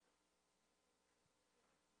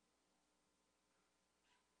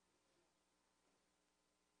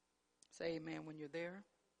Say amen when you're there.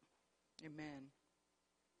 Amen.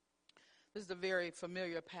 This is a very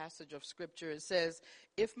familiar passage of Scripture. It says,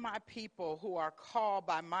 if my people who are called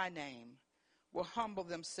by my name will humble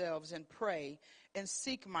themselves and pray and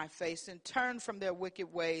seek my face and turn from their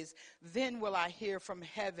wicked ways, then will I hear from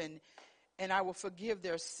heaven and I will forgive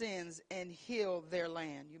their sins and heal their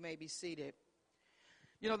land. You may be seated.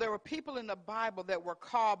 You know, there were people in the Bible that were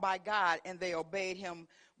called by God and they obeyed him.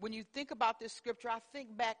 When you think about this scripture, I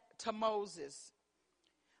think back to Moses.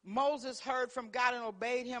 Moses heard from God and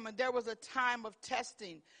obeyed him, and there was a time of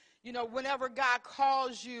testing. You know, whenever God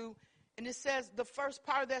calls you, and it says, the first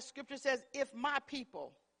part of that scripture says, if my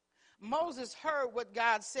people. Moses heard what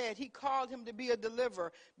God said. He called him to be a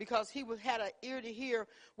deliverer because he had an ear to hear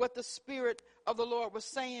what the Spirit of the Lord was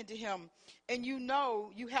saying to him. And you know,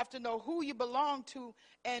 you have to know who you belong to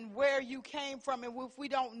and where you came from. And if we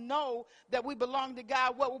don't know that we belong to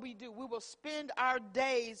God, what will we do? We will spend our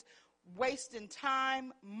days wasting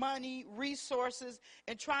time, money, resources,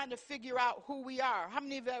 and trying to figure out who we are. How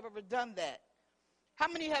many of you have ever done that? How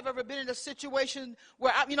many have ever been in a situation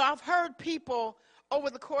where, I've heard people over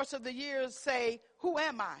the course of the years say, who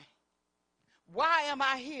am I? Why am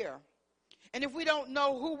I here? And if we don't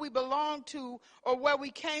know who we belong to or where we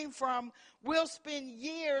came from, we'll spend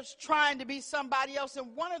years trying to be somebody else.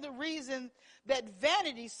 And one of the reasons that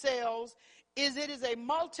vanity sells is it is a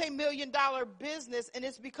multi-million-dollar business, and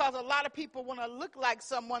it's because a lot of people want to look like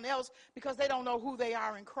someone else because they don't know who they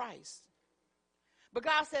are in Christ. But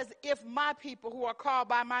God says, if my people who are called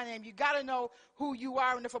by my name, you got to know who you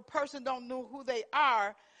are. And if a person don't know who they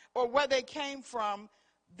are or where they came from,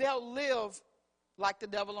 they'll live like the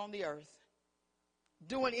devil on the earth,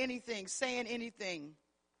 doing anything, saying anything.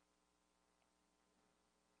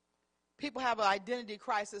 People have an identity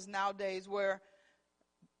crisis nowadays where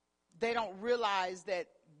they don't realize that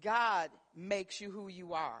God makes you who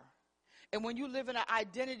you are. And when you live in an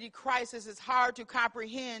identity crisis, it's hard to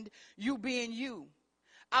comprehend you being you.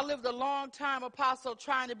 I lived a long time, Apostle,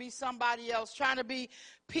 trying to be somebody else, trying to be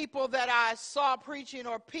people that I saw preaching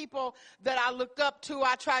or people that I looked up to.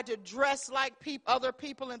 I tried to dress like other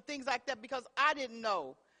people and things like that because I didn't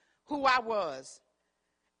know who I was.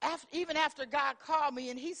 Even after God called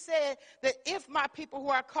me, and he said that if my people who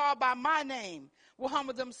are called by my name will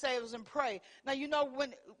humble themselves and pray. Now, you know,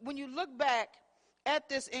 when you look back at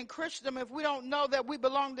this in Christendom, if we don't know that we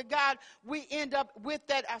belong to God, we end up with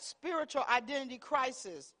that spiritual identity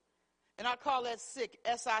crisis. And I call that SIC,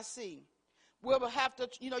 S-I-C. We'll have to,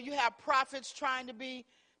 you have prophets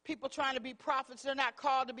people trying to be prophets. They're not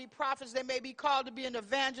called to be prophets. They may be called to be an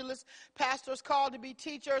evangelist. Pastors called to be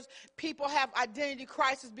teachers. People have identity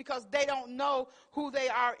crisis because they don't know who they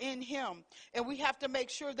are in him. And we have to make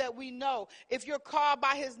sure that we know. If you're called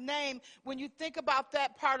by his name, when you think about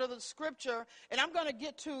that part of the scripture, and I'm going to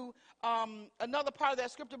get to another part of that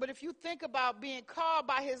scripture, but if you think about being called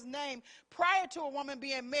by his name, prior to a woman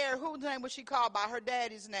being married, whose name was she called by? Her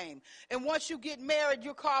daddy's name. And once you get married,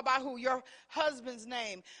 you're called by who? Your husband's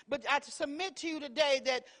name. But I submit to you today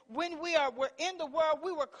that when we're in the world,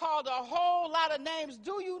 we were called a whole lot of names.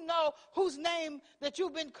 Do you know whose name that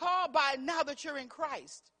you've been called by now that you're in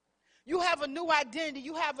Christ? You have a new identity.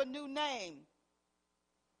 You have a new name.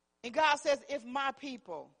 And God says, if my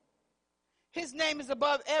people, his name is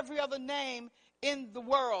above every other name in the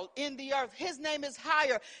world, in the earth. His name is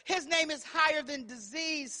higher. His name is higher than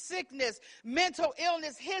disease, sickness, mental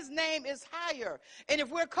illness. His name is higher. And if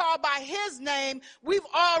we're called by his name, we've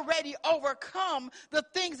already overcome the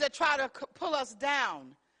things that try to pull us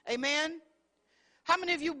down. Amen? How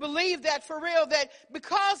many of you believe that for real, that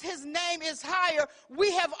because his name is higher,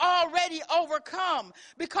 we have already overcome?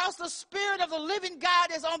 Because the Spirit of the living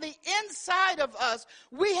God is on the inside of us,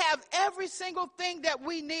 we have every single thing that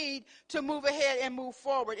we need to move ahead and move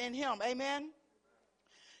forward in him. Amen?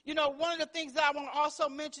 You know, one of the things that I want to also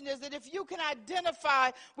mention is that if you can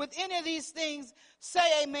identify with any of these things,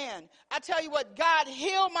 say amen. I tell you what, God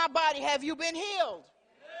healed my body. Have you been healed?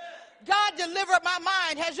 God delivered my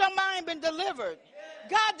mind. Has your mind been delivered?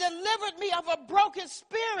 God delivered me of a broken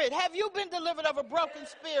spirit. Have you been delivered of a broken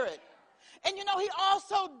spirit? And you know, he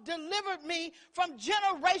also delivered me from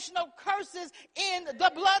generational curses in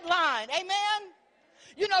the bloodline. Amen?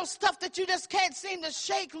 You know, stuff that you just can't seem to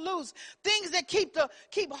shake loose. Things that keep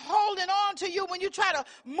holding on to you when you try to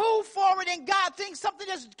move forward in God. Something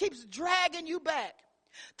that keeps dragging you back.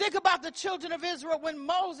 Think about the children of Israel when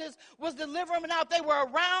Moses was delivering them out. They were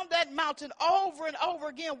around that mountain over and over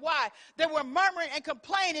again. Why? They were murmuring and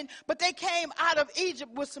complaining, but they came out of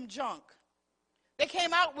Egypt with some junk. They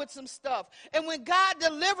came out with some stuff. And when God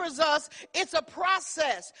delivers us, it's a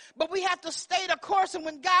process. But we have to stay the course. And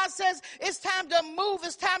when God says it's time to move,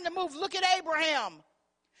 it's time to move. Look at Abraham.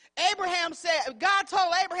 Abraham said, God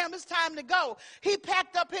told Abraham it's time to go. He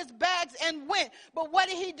packed up his bags and went. But what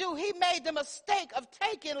did he do? He made the mistake of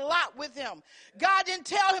taking Lot with him. God didn't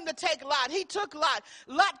tell him to take Lot. He took Lot.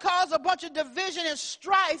 Lot caused a bunch of division and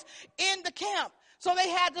strife in the camp. So they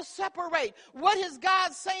had to separate. What is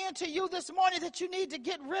God saying to you this morning that you need to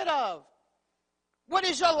get rid of? What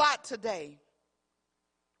is your lot today?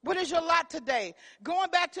 What is your lot today?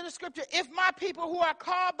 Going back to the scripture, if my people who are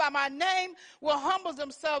called by my name will humble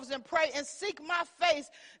themselves and pray and seek my face.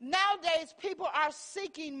 Nowadays, people are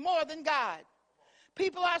seeking more than God.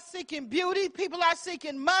 People are seeking beauty. People are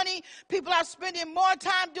seeking money. People are spending more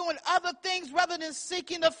time doing other things rather than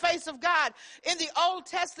seeking the face of God. In the Old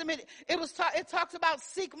Testament, it talks about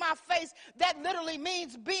seek my face. That literally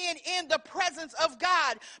means being in the presence of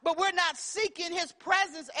God. But we're not seeking his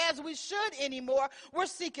presence as we should anymore. We're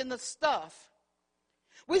seeking the stuff.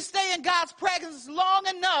 We stay in God's presence long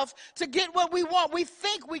enough to get what we want. We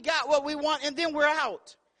think we got what we want, and then we're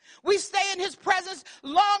out. We stay in his presence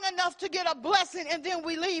long enough to get a blessing, and then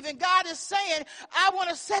we leave. And God is saying, I want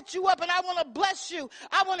to set you up, and I want to bless you.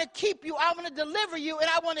 I want to keep you. I want to deliver you, and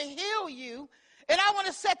I want to heal you. And I want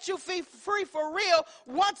to set you free for real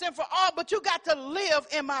once and for all. But you got to live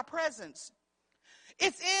in my presence.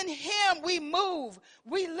 It's in him we move,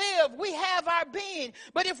 we live, we have our being.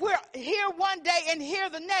 But if we're here one day and here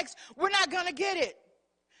the next, we're not going to get it.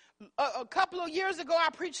 A couple of years ago,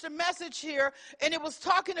 I preached a message here, and it was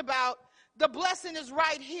talking about the blessing is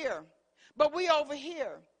right here, but we over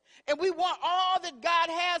here. And we want all that God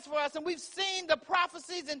has for us, and we've seen the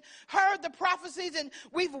prophecies and heard the prophecies, and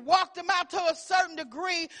we've walked them out to a certain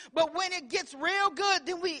degree, but when it gets real good,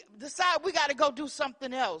 then we decide we got to go do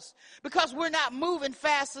something else because we're not moving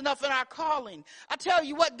fast enough in our calling. I tell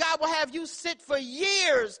you what, God will have you sit for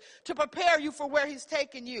years to prepare you for where he's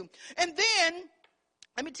taking you. And then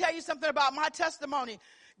let me tell you something about my testimony.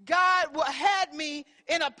 God had me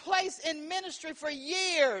in a place in ministry for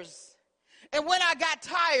years. And when I got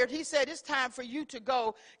tired, he said, it's time for you to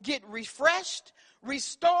go get refreshed,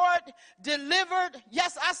 restored, delivered.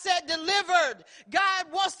 Yes, I said delivered. God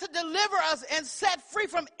wants to deliver us and set free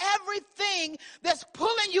from everything that's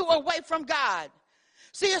pulling you away from God.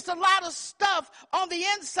 See, it's a lot of stuff on the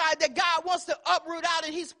inside that God wants to uproot out,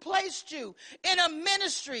 and he's placed you in a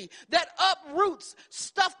ministry that uproots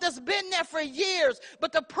stuff that's been there for years.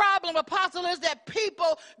 But the problem, Apostle, is that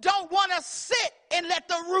people don't want to sit and let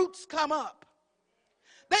the roots come up.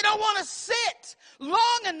 They don't want to sit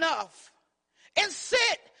long enough and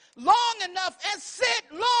sit long enough and sit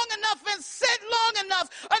long enough and sit long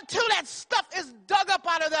enough until that stuff is dug up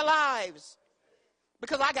out of their lives.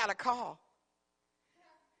 Because I got a call.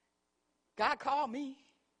 God called me.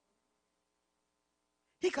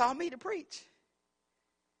 He called me to preach.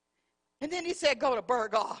 And then he said, go to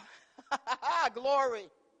Burgaw. Glory.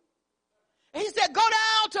 And he said, go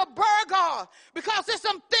down to Burgaw because there's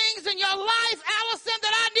some things in your life, Allison,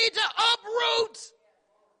 that I need to uproot.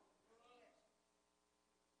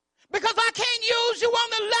 Because I can't use you on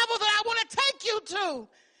the level that I want to take you to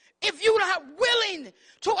if you're not willing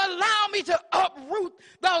to allow me to uproot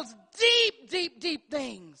those deep, deep, deep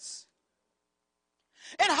things.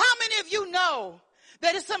 And how many of you know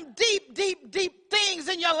that there's some deep, deep, deep things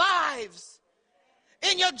in your lives,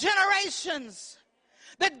 in your generations,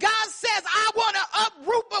 that God says, I want to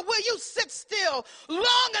uproot, but will you sit still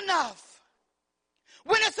long enough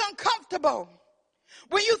when it's uncomfortable?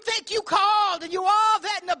 When you think you called and you all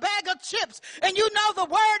that in a bag of chips and you know the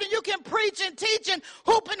word and you can preach and teach and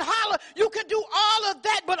hoop and holler, you can do all of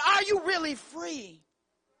that, but are you really free?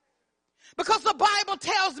 Because the Bible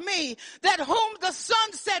tells me that whom the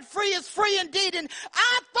Son set free is free indeed. And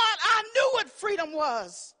I thought I knew what freedom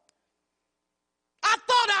was. I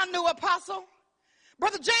thought I knew, Apostle.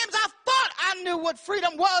 Brother James, I thought I knew what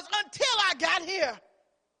freedom was until I got here.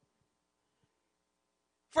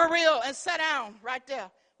 For real. And sat down right there.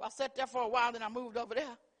 Well, I sat there for a while, then I moved over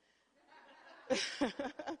there.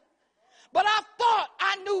 But I thought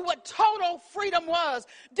I knew what total freedom was.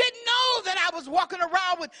 Didn't know that I was walking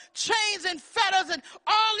around with chains and fetters and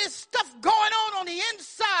all this stuff going on the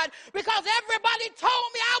inside because everybody told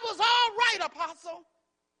me I was all right, Apostle.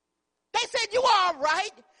 They said, you all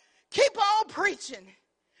right. Keep on preaching.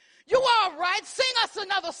 You all right. Sing us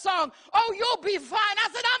another song. Oh, you'll be fine. I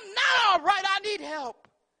said, I'm not all right. I need help.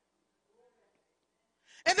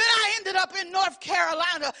 And then I ended up in North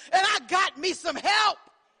Carolina and I got me some help.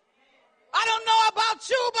 I don't know about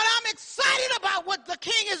you, but I'm excited about what the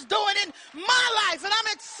King is doing in my life. And I'm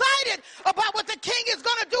excited about what the King is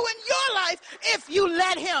going to do in your life if you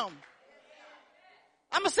let him.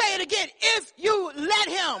 I'm going to say it again. If you let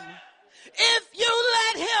him. If you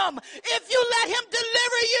let him. If you let him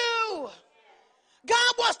deliver you.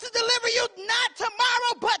 God wants to deliver you not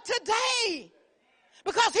tomorrow, but today.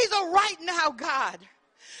 Because he's a right now God.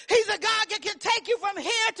 He's a God that can take you from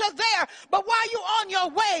here to there. But while you're on your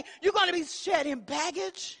way, you're going to be shedding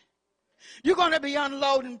baggage. You're going to be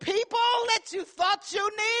unloading people that you thought you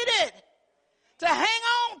needed to hang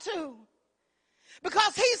on to.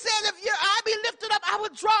 Because he said, if I be lifted up, I will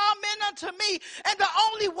draw men unto me. And the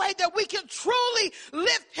only way that we can truly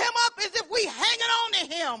lift him up is if we hang on to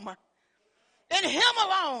him and him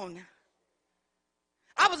alone.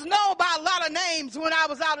 I was known by a lot of names when I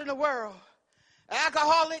was out in the world.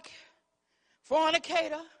 Alcoholic,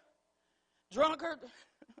 fornicator, drunkard,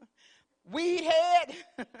 weed head,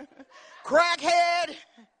 crackhead,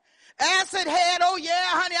 acid head. Oh yeah,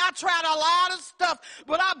 honey, I tried a lot of stuff,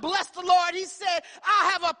 but I bless the Lord. He said,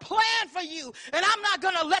 I have a plan for you, and I'm not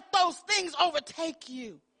going to let those things overtake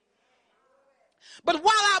you. But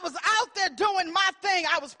while I was out there doing my thing,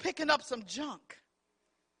 I was picking up some junk,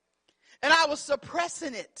 and I was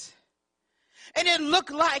suppressing it. And it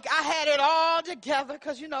looked like I had it all together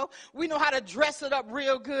because, you know, we know how to dress it up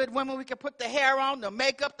real good. Women, we can put the hair on, the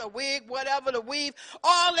makeup, the wig, whatever, the weave,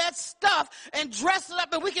 all that stuff and dress it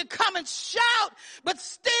up and we can come and shout. But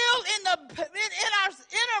still in our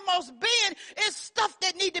innermost being is stuff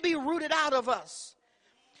that need to be rooted out of us.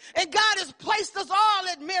 And God has placed us all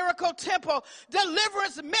at Miracle Temple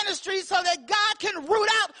Deliverance Ministry so that God can root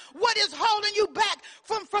out what is holding you back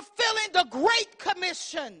from fulfilling the Great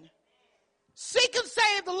Commission. Seek and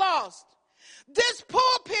save the lost. This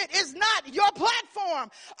pulpit is not your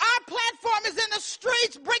platform. Our platform is in the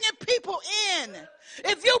streets bringing people in.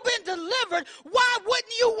 If you've been delivered, why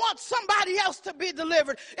wouldn't you want somebody else to be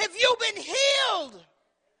delivered? If you've been healed,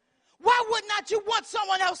 why would not you want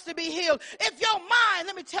someone else to be healed? If your mind,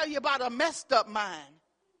 let me tell you about a messed up mind.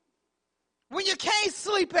 When you can't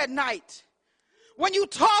sleep at night. When you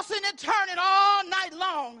tossing and turning all night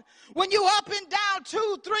long, when you up and down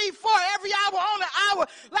 2, 3, 4, every hour on the hour,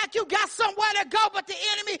 like you got somewhere to go, but the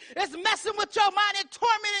enemy is messing with your mind and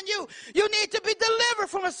tormenting you. You need to be delivered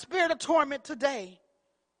from a spirit of torment today.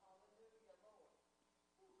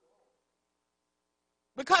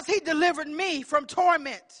 Because he delivered me from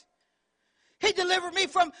torment. He delivered me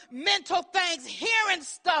from mental things, hearing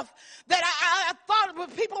stuff that I thought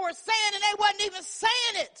what people were saying and they wasn't even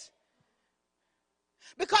saying it.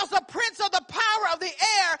 Because the prince of the power of the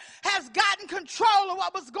air has gotten control of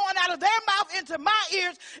what was going out of their mouth into my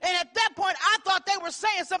ears. And at that point, I thought they were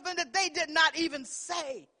saying something that they did not even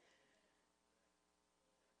say.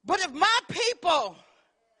 But if my people,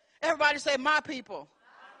 everybody say my people,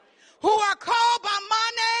 who are called by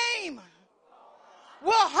my name,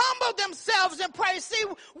 will humble themselves and pray. See,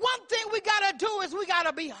 one thing we got to do is we got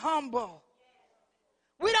to be humble.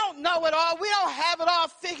 We don't know it all. We don't have it all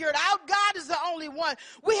figured out. God is the only one.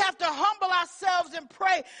 We have to humble ourselves and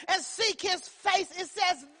pray and seek his face. It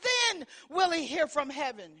says, then will he hear from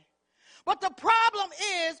heaven. But the problem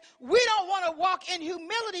is we don't want to walk in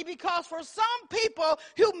humility because for some people,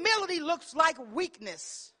 humility looks like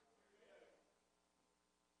weakness.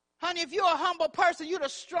 Honey, if you're a humble person, you're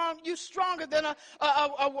stronger than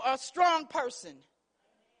a strong person.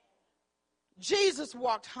 Jesus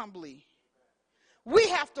walked humbly. We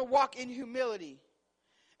have to walk in humility.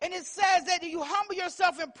 And it says that you humble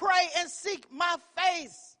yourself and pray and seek my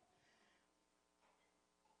face.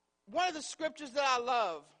 One of the scriptures that I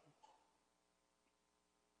love,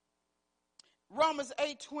 Romans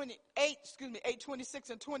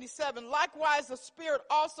 8:26 and 27. Likewise, the Spirit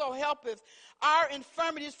also helpeth our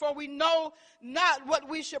infirmities, for we know not what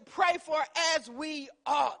we should pray for as we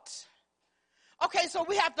ought. Okay, so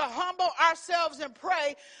we have to humble ourselves and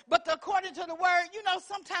pray, but according to the word, you know,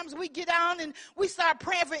 sometimes we get down and we start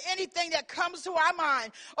praying for anything that comes to our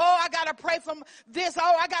mind. Oh, I got to pray for this.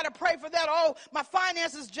 Oh, I got to pray for that. Oh, my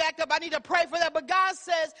finances jacked up. I need to pray for that. But God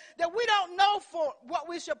says that we don't know for what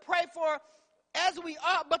we should pray for as we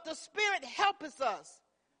ought, but the Spirit helpeth us.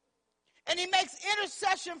 And he makes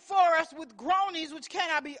intercession for us with groanings which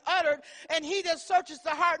cannot be uttered. And he that searches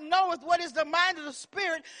the heart knoweth what is the mind of the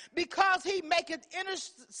Spirit, because he maketh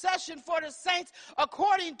intercession for the saints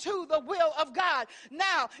according to the will of God.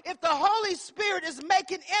 Now, if the Holy Spirit is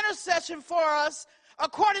making intercession for us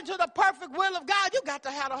according to the perfect will of God, you got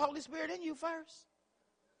to have the Holy Spirit in you first.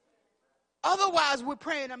 Otherwise, we're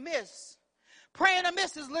praying amiss. Praying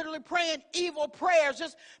amiss is literally praying evil prayers,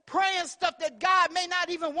 just praying stuff that God may not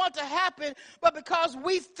even want to happen, but because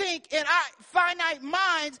we think in our finite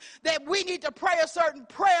minds that we need to pray a certain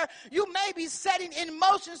prayer, you may be setting in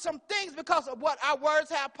motion some things because of what our words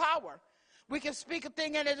have power. We can speak a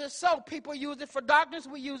thing and it is so. People use it for darkness,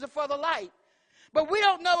 we use it for the light. But we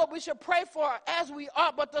don't know what we should pray for as we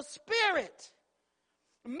ought, but the Spirit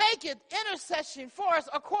maketh intercession for us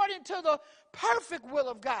according to the perfect will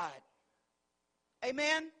of God.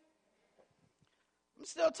 Amen. I'm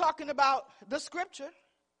still talking about the scripture.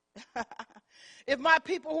 If my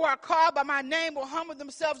people who are called by my name will humble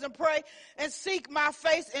themselves and pray and seek my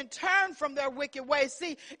face and turn from their wicked ways.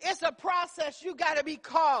 See, it's a process. You got to be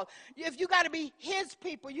called. If you got to be his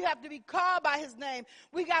people, you have to be called by his name.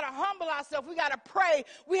 We got to humble ourselves. We got to pray.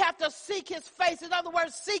 We have to seek his face. In other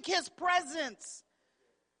words, seek his presence.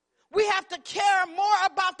 We have to care more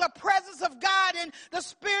about the presence of God and the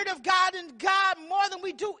Spirit of God and God more than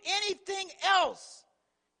we do anything else.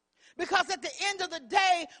 Because at the end of the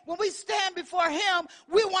day, when we stand before him,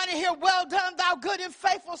 we want to hear, well done, thou good and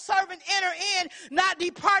faithful servant, enter in, not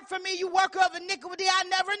depart from me, you worker of iniquity, I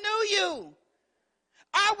never knew you.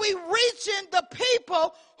 Are we reaching the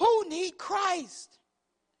people who need Christ?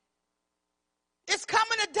 It's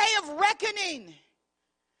coming a day of reckoning.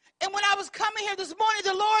 And when I was coming here this morning,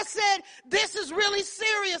 the Lord said, this is really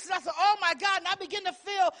serious. And I said, oh my God. And I began to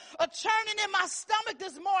feel a churning in my stomach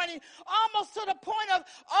this morning, almost to the point of,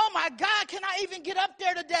 oh my God, can I even get up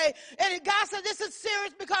there today? And God said, this is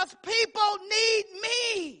serious because people need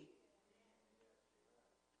me.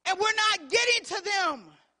 And we're not getting to them.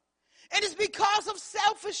 And it's because of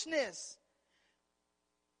selfishness.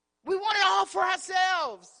 We want it all for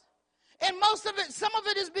ourselves. And most of it, some of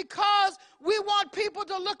it is because we want people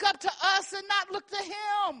to look up to us and not look to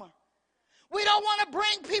him. We don't want to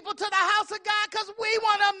bring people to the house of God because we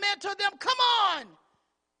want to mentor them. Come on.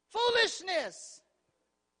 Foolishness.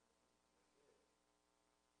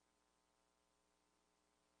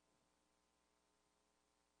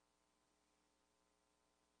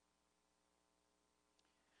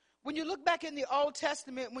 When you look back in the Old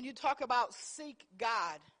Testament, when you talk about seek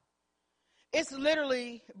God, it's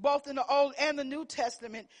literally, both in the Old and the New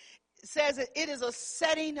Testament, it says that it is a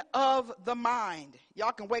setting of the mind.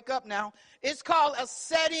 Y'all can wake up now. It's called a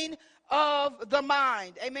setting of the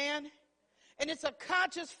mind. Amen? And it's a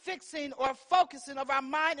conscious fixing or focusing of our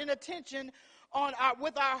mind and attention on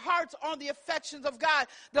with our hearts on the affections of God.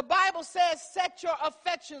 The Bible says, set your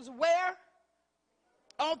affections where?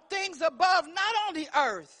 On things above, not on the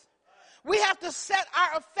earth. We have to set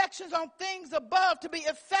our affections on things above to be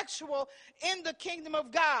effectual in the kingdom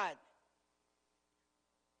of God.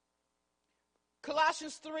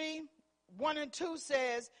 Colossians 3, 1 and 2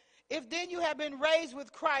 says, if then you have been raised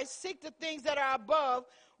with Christ, seek the things that are above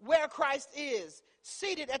where Christ is,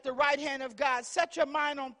 seated at the right hand of God. Set your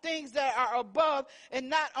mind on things that are above and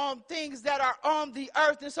not on things that are on the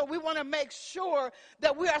earth. And so we want to make sure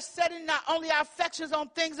that we are setting not only our affections on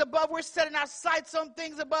things above, we're setting our sights on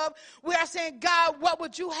things above. We are saying, God, what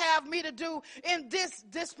would you have me to do in this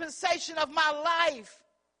dispensation of my life?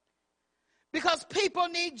 Because people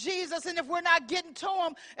need Jesus, and if we're not getting to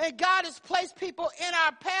them, and God has placed people in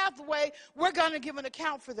our pathway, we're going to give an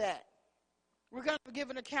account for that. We're going to give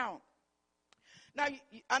an account. Now,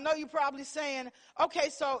 I know you're probably saying, okay,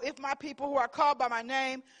 so if my people who are called by my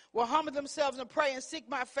name will humble themselves and pray and seek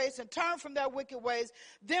my face and turn from their wicked ways,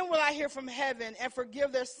 then will I hear from heaven and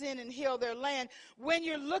forgive their sin and heal their land. When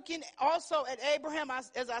you're looking also at Abraham,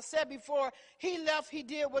 as I said before, he left, he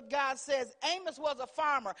did what God says. Amos was a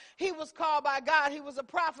farmer. He was called by God. He was a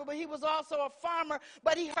prophet, but he was also a farmer.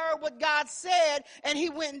 But he heard what God said, and he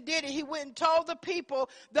went and did it. He went and told the people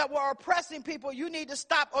that were oppressing people, you need to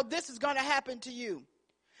stop or this is going to happen to you.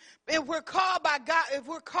 If we're called by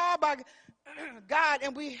God,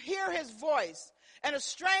 and we hear his voice, and a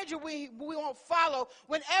stranger we won't follow,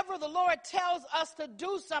 whenever the Lord tells us to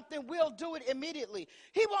do something, we'll do it immediately.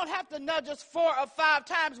 He won't have to nudge us 4 or 5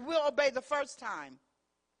 times. We'll obey the first time.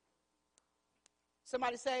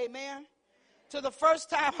 Somebody say amen? To the first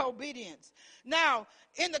time obedience. Now,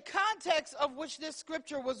 in the context of which this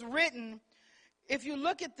scripture was written, if you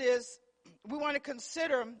look at this, we want to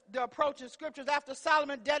consider the approach in scriptures. After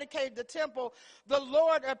Solomon dedicated the temple, the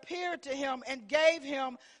Lord appeared to him and gave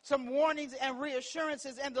him some warnings and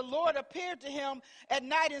reassurances. And the Lord appeared to him at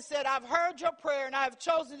night and said, I've heard your prayer and I've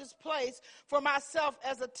chosen this place for myself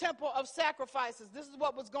as a temple of sacrifices. This is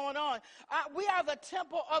what was going on. We are the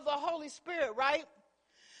temple of the Holy Spirit, right?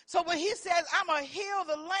 So when he says, I'm going to heal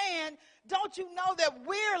the land, don't you know that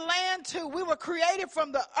we're land too? We were created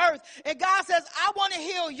from the earth. And God says, I want to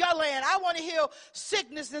heal your land. I want to heal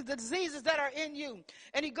sickness and diseases that are in you.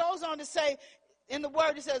 And he goes on to say, in the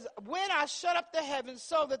word, he says, when I shut up the heavens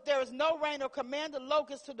so that there is no rain, or command the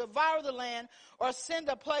locusts to devour the land, or send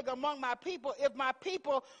a plague among my people, if my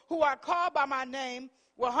people who are called by my name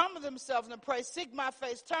will humble themselves and pray, seek my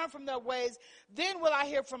face, turn from their ways, then will I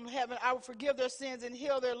hear from heaven, I will forgive their sins and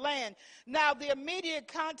heal their land. Now, the immediate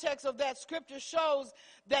context of that scripture shows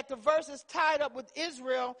that the verse is tied up with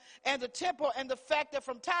Israel and the temple, and the fact that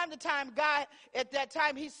from time to time, God, at that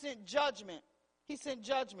time, he sent judgment. He sent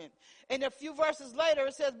judgment. And a few verses later,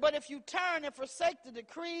 it says, but if you turn and forsake the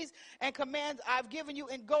decrees and commands I've given you,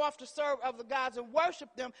 and go off to serve other gods and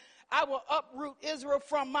worship them, I will uproot Israel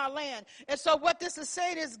from my land. And so what this is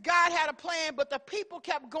saying is God had a plan, but the people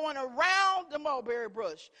kept going around the mulberry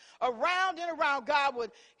bush. Around and around. God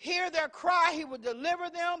would hear their cry. He would deliver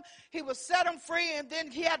them. He would set them free. And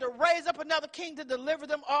then he had to raise up another king to deliver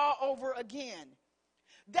them all over again.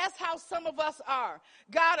 That's how some of us are.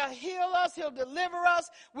 God will heal us. He'll deliver us.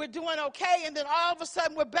 We're doing okay. And then all of a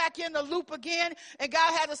sudden we're back in the loop again. And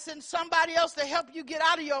God had to send somebody else to help you get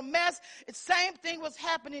out of your mess. The same thing was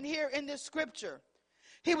happening here in this scripture.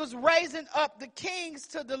 He was raising up the kings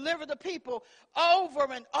to deliver the people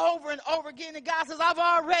over and over and over again. And God says, I've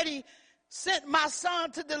already sent my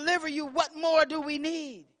son to deliver you. What more do we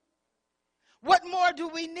need? What more do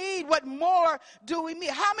we need? What more do we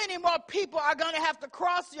need? How many more people are going to have to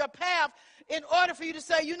cross your path in order for you to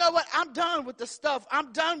say, you know what, I'm done with the stuff.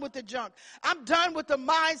 I'm done with the junk. I'm done with the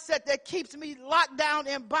mindset that keeps me locked down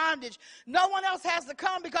in bondage. No one else has to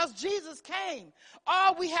come because Jesus came.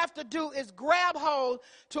 All we have to do is grab hold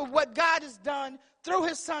to what God has done through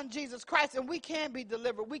his son, Jesus Christ, and we can be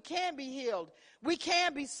delivered. We can be healed. We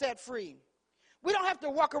can be set free. We don't have to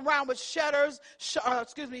walk around with shackles on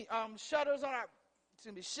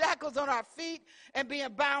our feet and being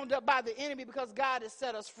bound up by the enemy, because God has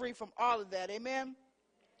set us free from all of that. Amen.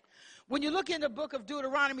 When you look in the book of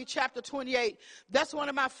Deuteronomy chapter 28, that's one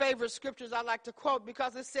of my favorite scriptures I like to quote,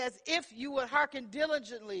 because it says, if you would hearken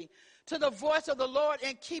diligently to the voice of the Lord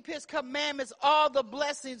and keep his commandments, all the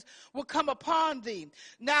blessings will come upon thee.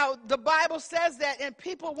 Now, the Bible says that, and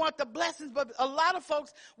people want the blessings, but a lot of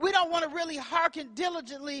folks, we don't want to really hearken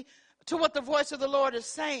diligently to what the voice of the Lord is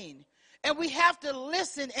saying. And we have to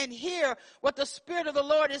listen and hear what the Spirit of the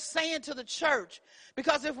Lord is saying to the church.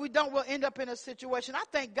 Because if we don't, we'll end up in a situation. I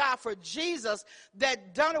thank God for Jesus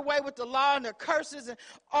that done away with the law and the curses and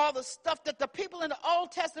all the stuff that the people in the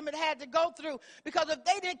Old Testament had to go through. Because if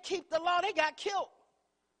they didn't keep the law, they got killed.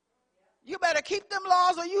 You better keep them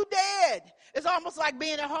laws or you dead. It's almost like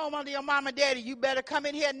being at home under your mom and daddy. You better come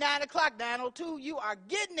in here at 9 o'clock, 9:02. You are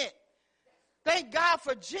getting it. Thank God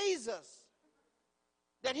for Jesus,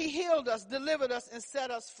 that he healed us, delivered us, and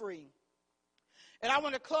set us free. And I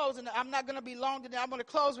want to close, and I'm not going to be long today. I want to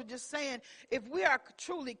close with just saying, if we are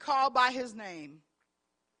truly called by his name,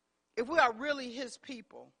 if we are really his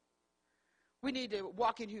people, we need to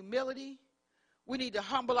walk in humility. We need to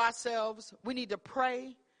humble ourselves. We need to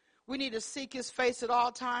pray. We need to seek his face at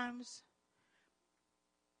all times.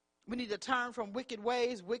 We need to turn from wicked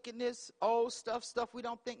ways, wickedness, old stuff we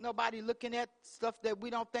don't think nobody looking at, stuff that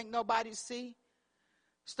we don't think nobody see.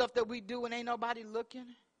 Stuff that we do and ain't nobody looking.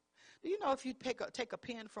 Do you know if you take a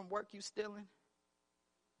pen from work, you stealing?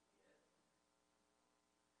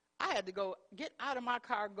 I had to go get out of my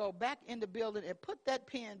car, go back in the building, and put that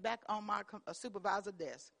pen back on my supervisor's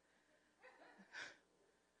desk.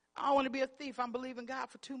 I don't want to be a thief. I'm believing God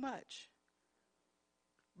for too much.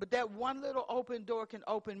 But that one little open door can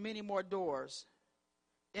open many more doors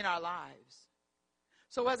in our lives.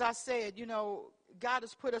 So as I said, you know, God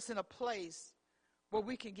has put us in a place where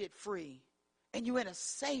we can get free. And you're in a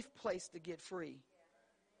safe place to get free.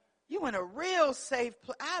 You're in a real safe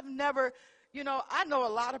place. I've never, I know a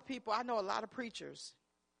lot of people. I know a lot of preachers.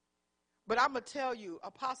 But I'm going to tell you,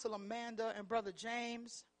 Apostle Amanda and Brother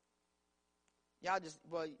James, y'all just,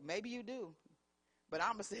 well, maybe you do. But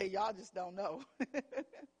I'm going to say y'all just don't know.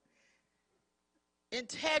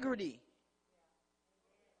 Integrity.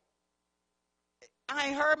 I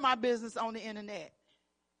ain't heard my business on the internet.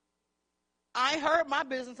 I ain't heard my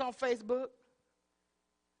business on Facebook.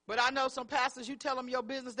 But I know some pastors, you tell them your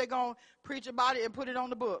business, they're going to preach about it and put it on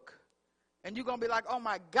the book. And you're going to be like, oh,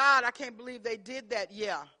 my God, I can't believe they did that.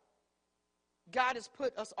 Yeah. God has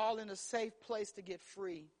put us all in a safe place to get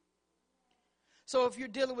free. So if you're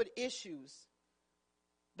dealing with issues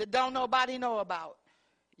that don't nobody know about,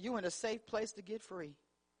 you're in a safe place to get free.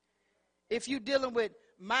 If you're dealing with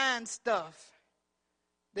mind stuff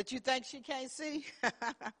that you think she can't see?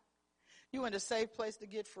 You in a safe place to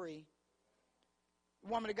get free. The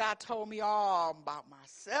woman of God told me all about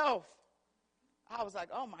myself. I was like,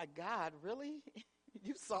 oh my God, really?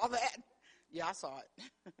 You saw that? Yeah, I saw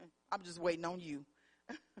it. I'm just waiting on you.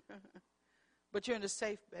 But you're in a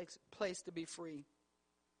safe place to be free.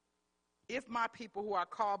 If my people who are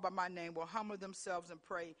called by my name will humble themselves and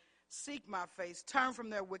pray, seek my face, turn from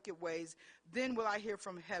their wicked ways, then will I hear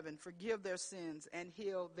from heaven, forgive their sins, and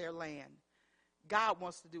heal their land. God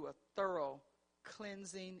wants to do a thorough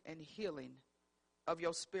cleansing and healing of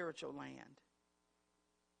your spiritual land.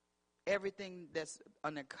 Everything that's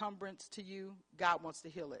an encumbrance to you, God wants to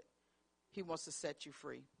heal it. He wants to set you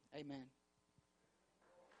free. Amen.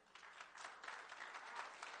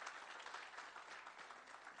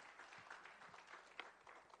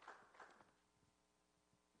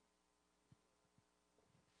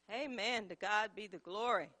 Amen. To God be the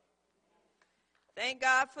glory. Thank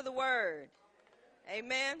God for the word.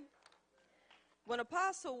 Amen. When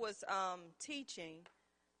Apostle was teaching,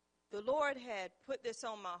 the Lord had put this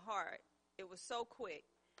on my heart. It was so quick.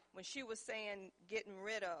 When she was saying getting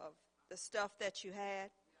rid of the stuff that you had,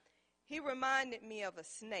 he reminded me of a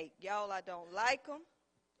snake. Y'all, I don't like them.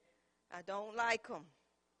 I don't like them.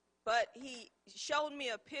 But he showed me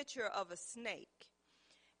a picture of a snake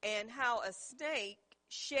and how a snake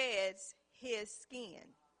sheds his skin.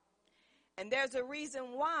 And there's a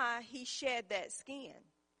reason why he shed that skin.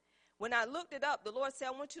 When I looked it up, the Lord said,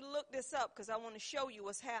 I want you to look this up because I want to show you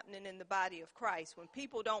what's happening in the body of Christ when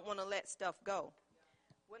people don't want to let stuff go.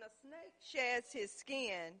 When a snake sheds his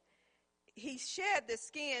skin, he shed the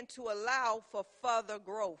skin to allow for further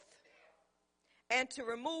growth and to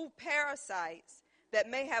remove parasites that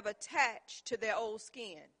may have attached to their old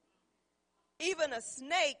skin. Even a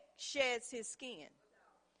snake sheds his skin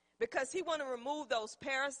because he want to remove those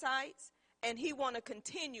parasites and he want to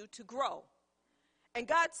continue to grow. And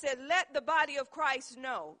God said, let the body of Christ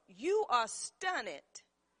know you are stunted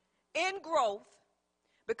in growth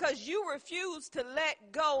because you refuse to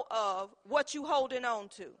let go of what you holding on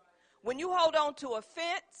to. When you hold on to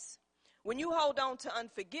offense, when you hold on to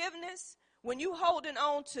unforgiveness, when you holding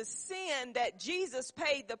on to sin that Jesus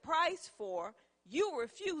paid the price for, you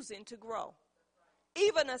refusing to grow.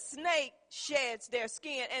 Even a snake sheds their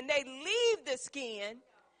skin, and they leave the skin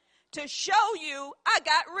to show you, I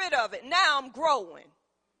got rid of it. Now I'm growing.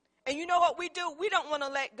 And you know what we do? We don't want to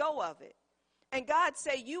let go of it. And God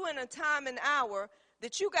say, you in a time and hour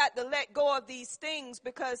that you got to let go of these things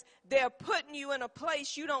because they're putting you in a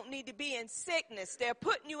place you don't need to be in sickness. They're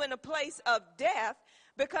putting you in a place of death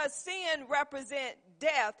because sin represents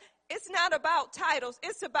death. It's not about titles.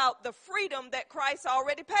 It's about the freedom that Christ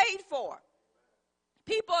already paid for.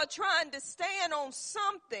 People are trying to stand on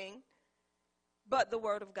something but the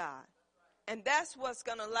word of God. And that's what's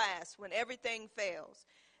going to last when everything fails.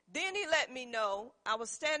 Then he let me know, I was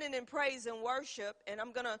standing in praise and worship, and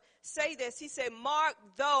I'm going to say this. He said, mark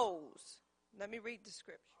those. Let me read the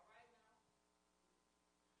scripture.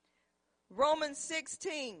 Romans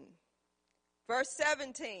 16, verse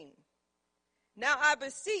 17. Now I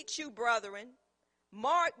beseech you, brethren,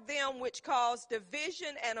 mark them which cause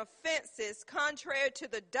division and offenses contrary to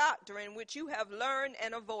the doctrine which you have learned,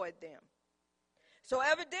 and avoid them. So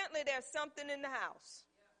evidently there's something in the house.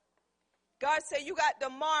 God said you got to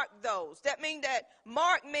mark those. That means that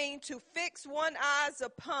mark means to fix one eyes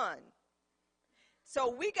upon.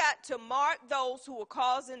 So we got to mark those who are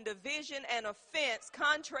causing division and offense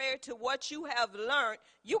contrary to what you have learned.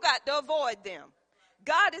 You got to avoid them.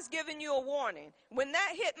 God is giving you a warning. When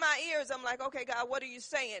that hit my ears, I'm like, okay, God, what are you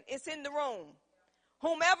saying? It's in the room.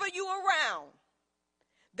 Whomever you around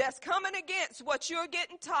that's coming against what you're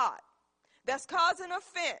getting taught, that's causing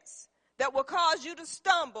offense, that will cause you to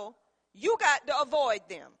stumble, you got to avoid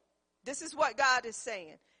them. This is what God is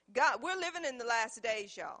saying. God, we're living in the last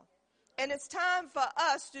days, y'all. And it's time for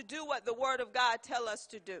us to do what the word of God tell us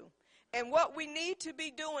to do. And what we need to be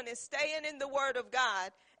doing is staying in the word of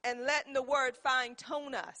God and letting the word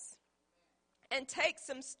fine-tune us and take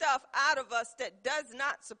some stuff out of us that does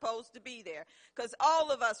not supposed to be there. Because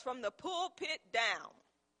all of us from the pulpit down,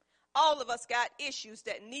 all of us got issues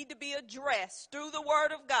that need to be addressed through the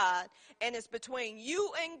word of God, and it's between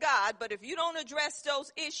you and God. But if you don't address those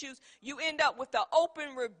issues, you end up with the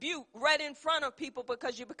open rebuke right in front of people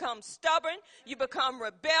because you become stubborn, you become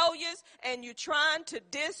rebellious, and you're trying to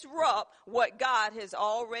disrupt what God has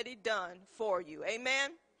already done for you.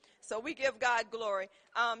 Amen? So we give God glory.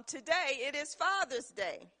 Today it is Father's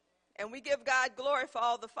Day, and we give God glory for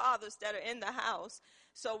all the fathers that are in the house.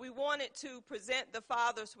 So we wanted to present the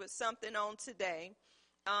fathers with something on today.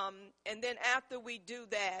 And then after we do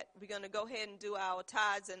that, we're going to go ahead and do our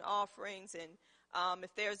tithes and offerings. And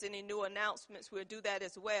if there's any new announcements, we'll do that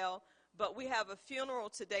as well. But we have a funeral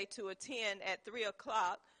today to attend at 3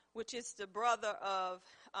 o'clock, which is the brother of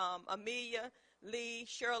Amelia, Lee,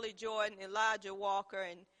 Shirley Jordan, Elijah Walker.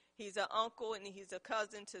 And he's an uncle and he's a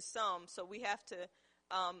cousin to some. So we have to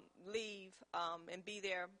leave and be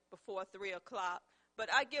there before 3 o'clock. But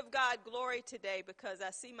I give God glory today because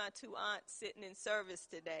I see my two aunts sitting in service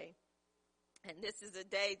today. And this is a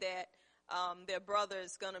day that their brother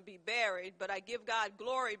is going to be buried. But I give God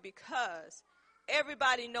glory because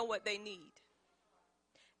everybody know what they need.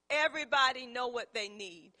 Everybody know what they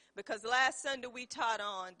need. Because last Sunday we taught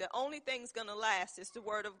on the only thing's going to last is the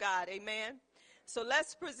word of God. Amen. So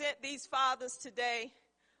let's present these fathers today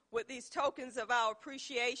with these tokens of our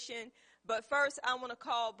appreciation. But first, I want to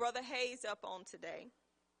call Brother Hayes up on today.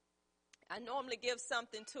 I normally give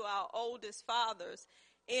something to our oldest fathers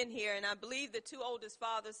in here, and I believe the two oldest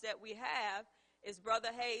fathers that we have is Brother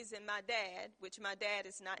Hayes and my dad, which my dad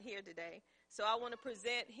is not here today. So I want to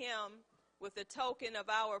present him with a token of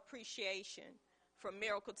our appreciation from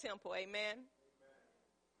Miracle Temple. Amen?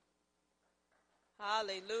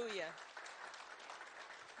 Hallelujah.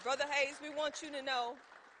 Brother Hayes, we want you to know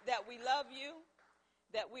that we love you,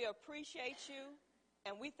 that we appreciate you,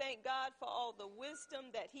 and we thank God for all the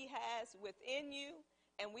wisdom that he has within you,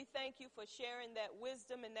 and we thank you for sharing that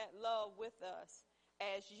wisdom and that love with us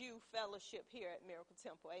as you fellowship here at Miracle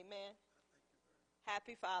Temple. Amen.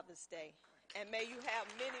 Happy Father's Day, and may you have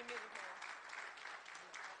many, many more.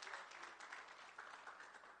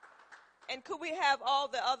 And could we have all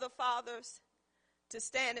the other fathers to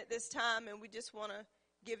stand at this time, and we just want to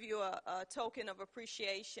give you a token of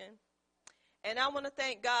appreciation. And I want to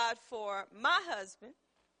thank God for my husband,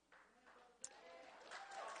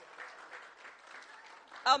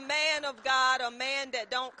 a man of God, a man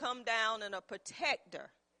that don't come down, and a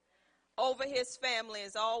protector over his family,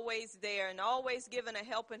 is always there and always giving a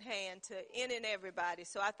helping hand to any and everybody.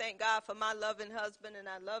 So I thank God for my loving husband, and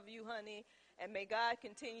I love you, honey, and may God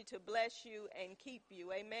continue to bless you and keep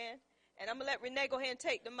you. Amen. And I'm going to let Renee go ahead and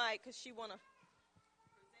take the mic because she want to.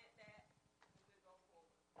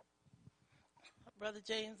 Brother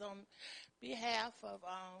James, on behalf of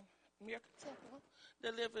Miracle Temple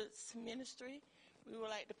Deliverance Ministry, we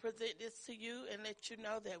would like to present this to you and let you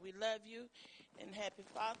know that we love you and happy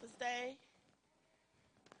Father's Day.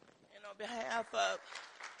 And on behalf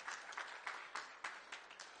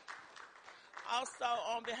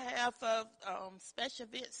of Special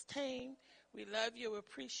Events team, we love you,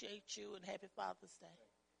 appreciate you, and happy Father's Day.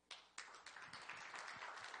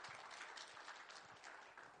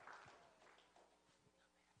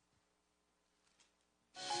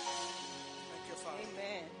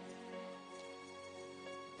 Amen.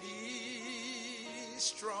 Be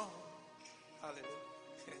strong. Hallelujah.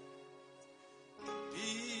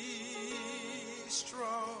 Be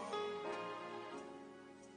strong.